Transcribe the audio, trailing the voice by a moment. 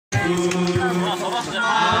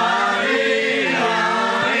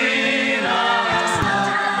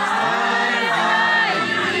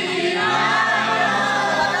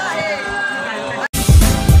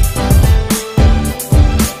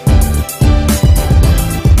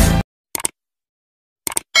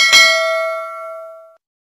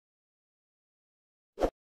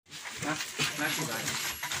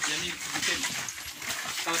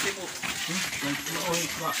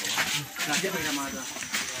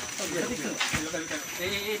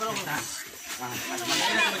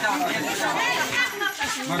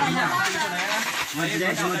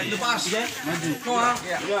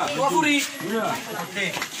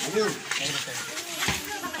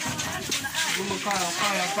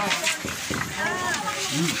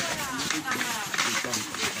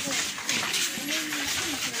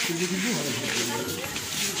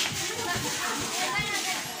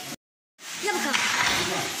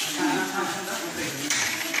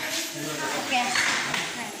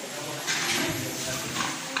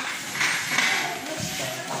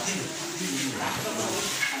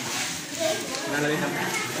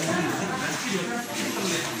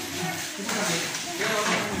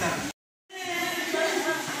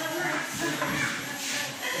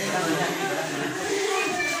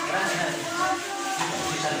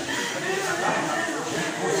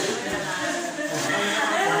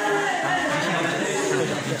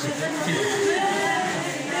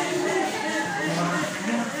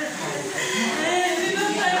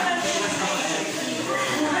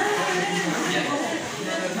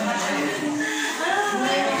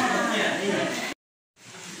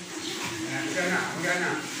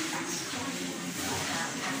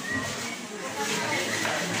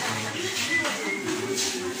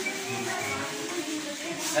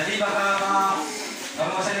Jadi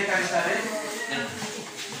kalau saya dikasih tadi,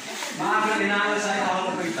 maaf kenal saya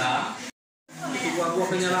awal berita, itu buah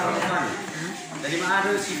penyalahan. Jadi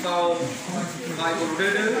ada si kau kai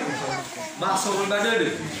berdede, bakso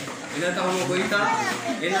berbedede. Ini tahun berita,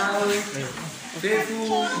 kenal,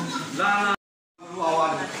 defu, lana,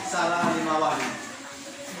 awan, salah lima awan.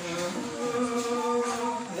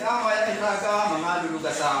 Ya, banyak iraga mengadu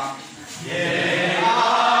gasa.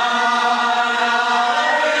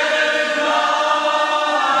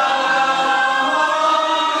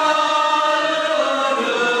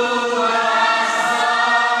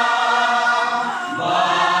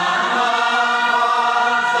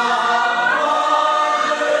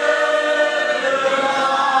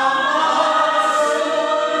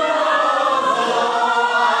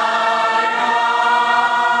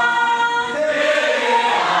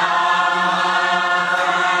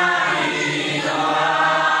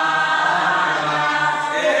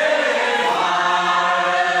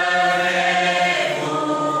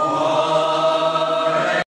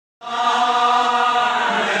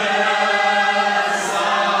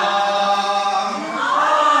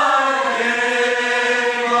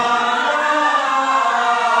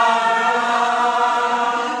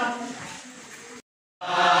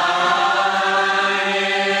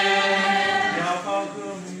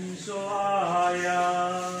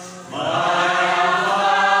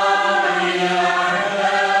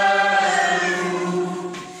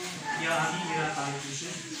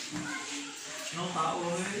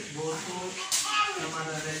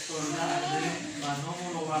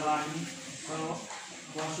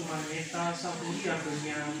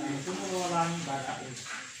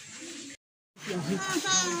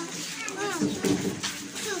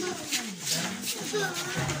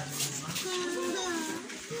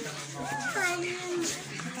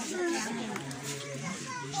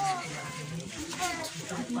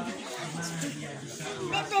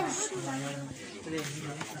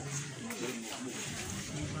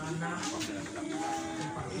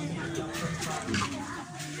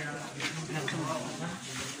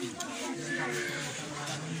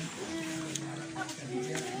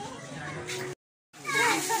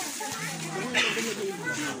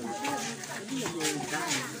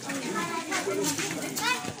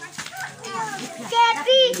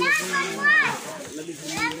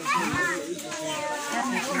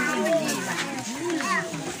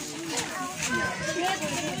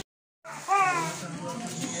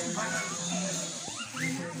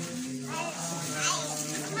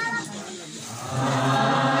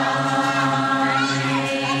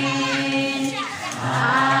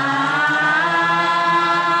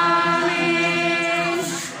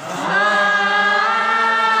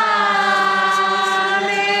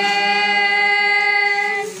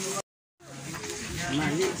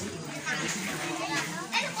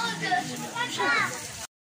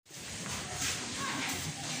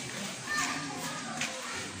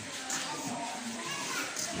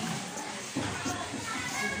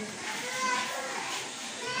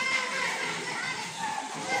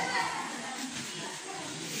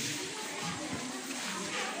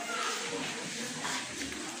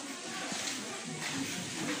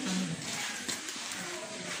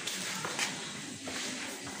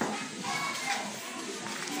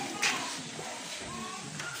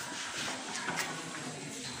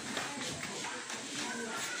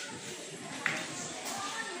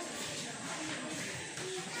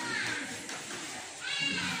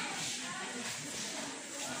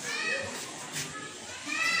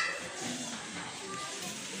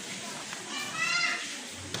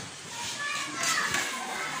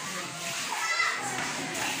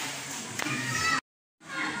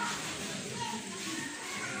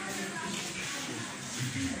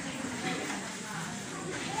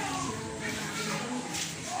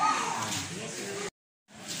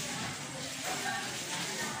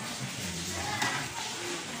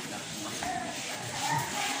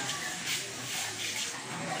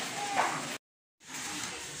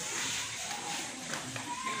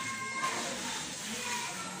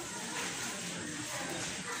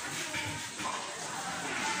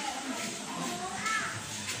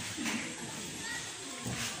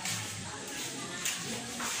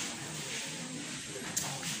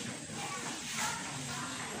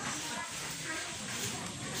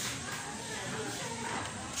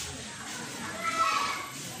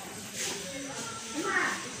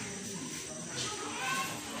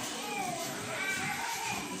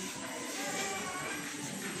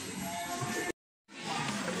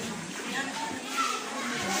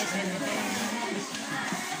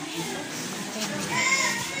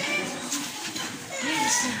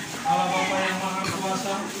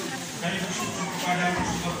 dosa. Kami bersyukur kepadamu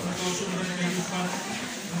sebab Engkau sumber kehidupan,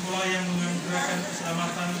 Engkau yang menganugerahkan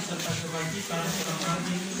keselamatan serta kebangkitan seorang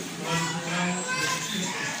ini melalui Putramu Yesus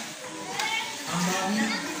Kristus. Hamba-Mu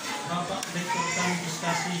Bapak Lektor dan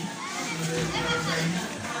Disediakan dari keluarga ini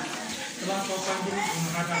telah Kau panggil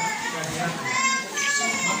menghadap kehadiran-Mu.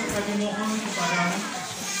 Maka kami mohon kepadamu,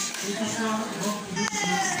 utuslah Roh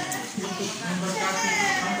Kudus-Mu untuk memberkati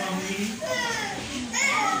hamba-Mu ini.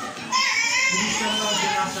 Kuduskanlah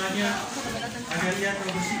jenazahnya agar ia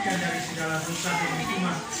terbersihkan dari segala dosa dan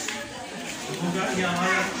hukuman. Semoga ia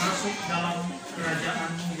layak masuk dalam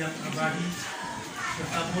kerajaan-Mu yang abadi,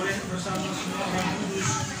 serta boleh bersama semua orang kudus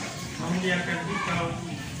memuliakan Engkau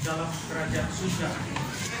dalam kerajaan surga.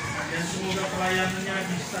 Dan semoga pelayanannya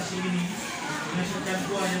di stasi ini menghasilkan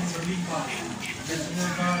buah yang berlimpah, dan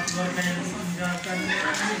semoga keluarga yang ditinggalkannya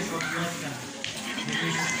diperkuatkan.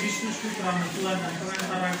 Yesus Kristus Putra Tuhan dan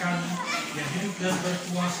Perantara kami yang hidup dan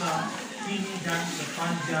berkuasa kini dan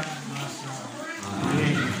sepanjang masa.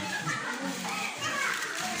 Amin.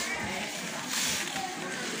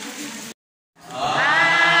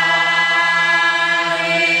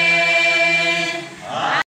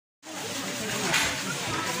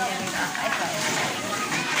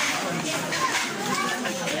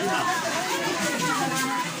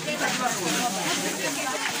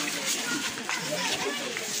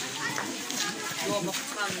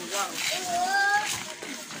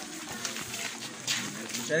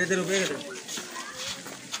 Cari terus gitu.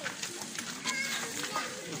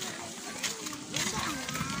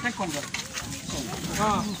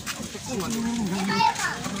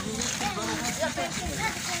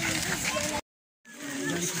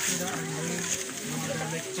 Dari kesudahan Para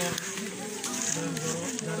Lektor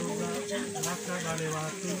Garoga Laka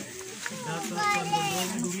Balewatu data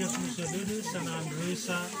pandodong dunia susedede sanaan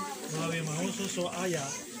Desa melalui mahoso so ayah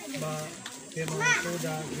ba pemangko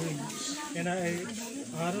da gui ena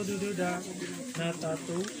aro dudu da nata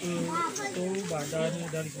tu badane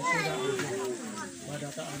dari kesudahan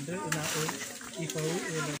badata ande ena ifau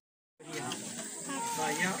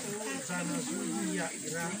Baya sana suya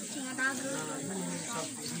ira na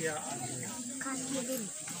sabia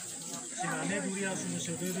sinane dunia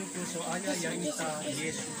susedede ko so ayah yang ita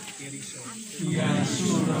Yesus Kristus.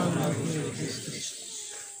 Yesus Kristus.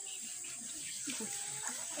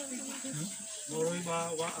 Moroi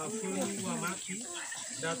ba wa afuni wa maki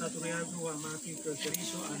data turiagu wa maki ke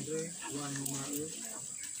Kristo andre wa numae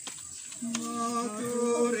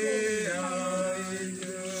maturia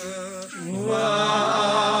wa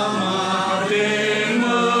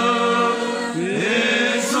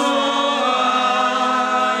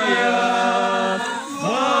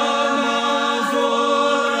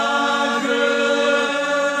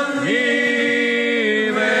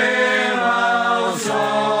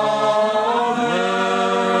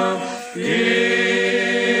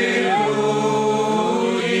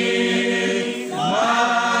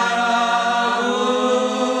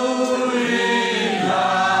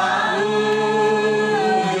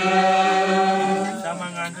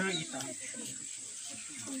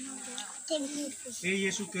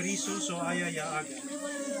Yesus Kristus so ayah ya aga.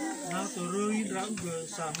 Na turui rauga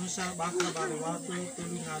samusa baka barewatu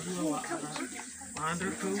tulungadua wa ara.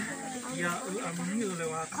 Andreku ya amuni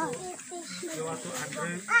lewatu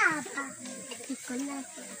Andre.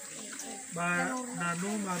 Ba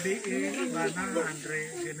nanu mabe bana Andre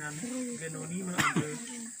genonima Andre.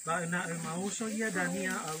 Ba na mauso ya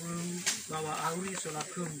dania awu bawa auri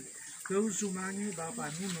solakum. Kau sumangi Bapa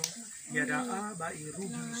Nuno ya daa ba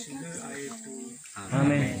irugi sile aetu.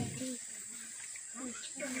 Amin.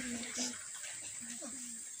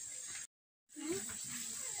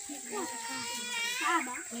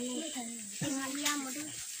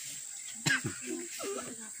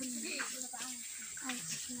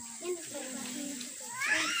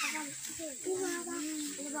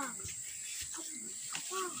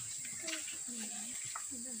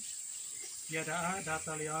 Ya daa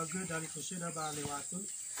data liaga dari kusuda ba lewatu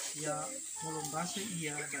ya mulumbase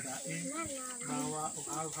iya badae bawa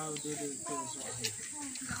hau dede ke soalnya.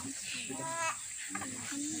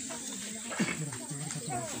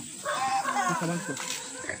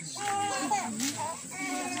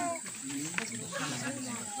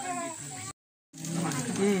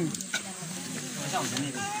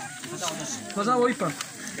 Cosa vuoi fare?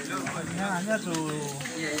 Adesso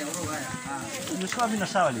non so fino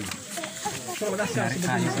a Savali.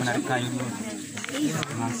 Menarik kayu dulu.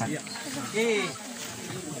 Mangkat.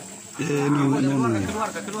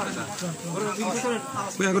 Keluarga.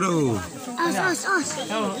 Kuya bro.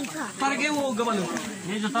 Para que eu gabalo.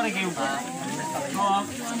 Ini justru kayu. Oh,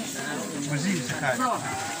 bersih sekali.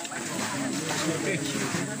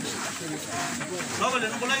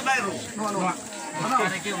 mulai baru.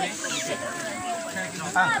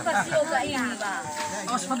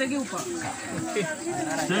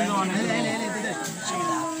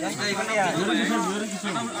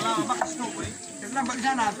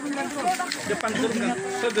 Depan turunkan,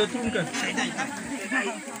 turunkan.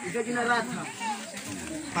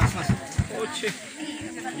 Pas. Oke.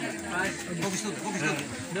 Bagus tuh.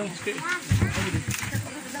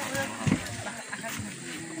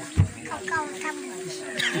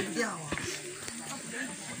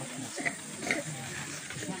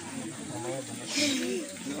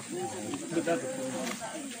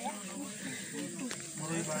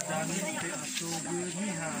 Mulai badani te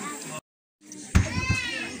asugeuniha.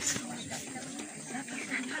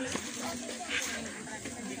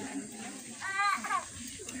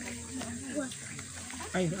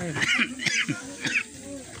 Ayo.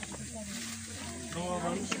 No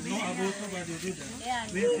aboto badududa.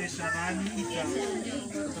 Vete sarani ita.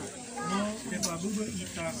 No te babuba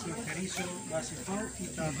ita keriso basifau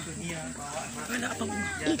ita dunia bawa.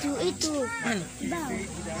 Itu.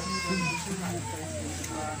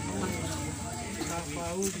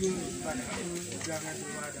 Kapauge pada jangan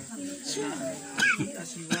wadah.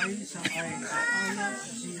 Asiwai sampai ayat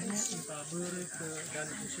sini kita beri ke dan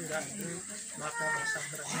sudah maka masa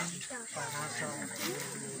berani panasan.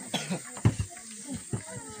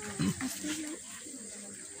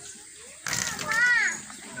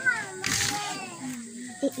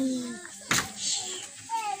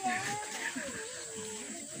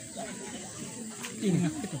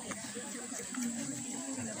 Ini.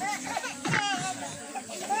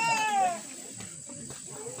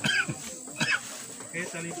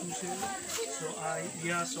 Tali puse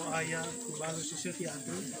soaya kubalu siseti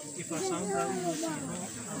atu ifasanda ulosino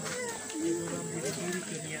dalam diri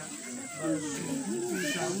kenia basu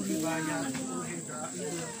sauri banyak oheda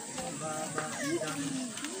ibu baba dan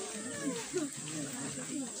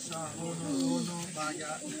sahono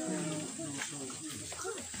banyak itu doso.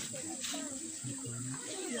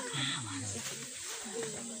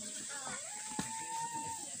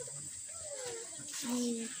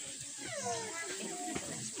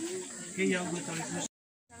 Oke, yang gue tarik terus.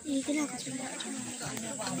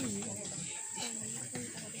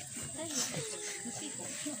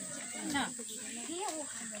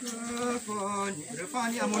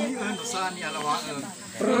 Revani amoni sani alawa.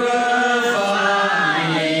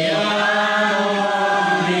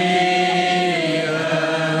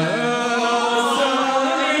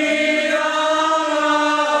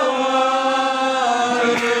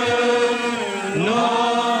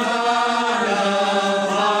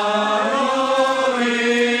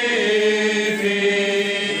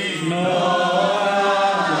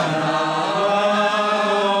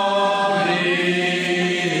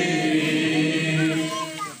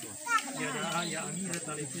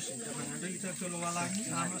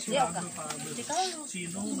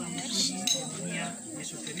 Sino manusia dunia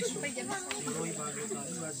Yesus Kristus Siroi bagian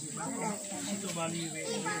waziban itu bali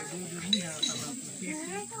dunia sama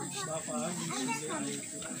kita Bapak di sini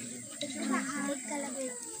itu.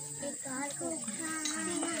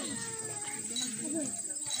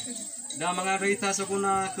 Da mangarita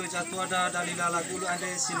sakuna kejatuada dalila lagulu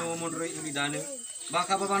ade sino monre ilidane.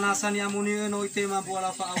 Baka babanasan ya muni no itema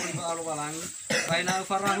buala fa awri ba alo balangi. Baina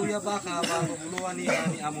farahu ya baka ba buluani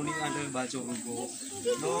ani amuni ade bajo rugo.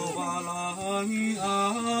 No balangi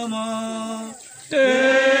ama. Te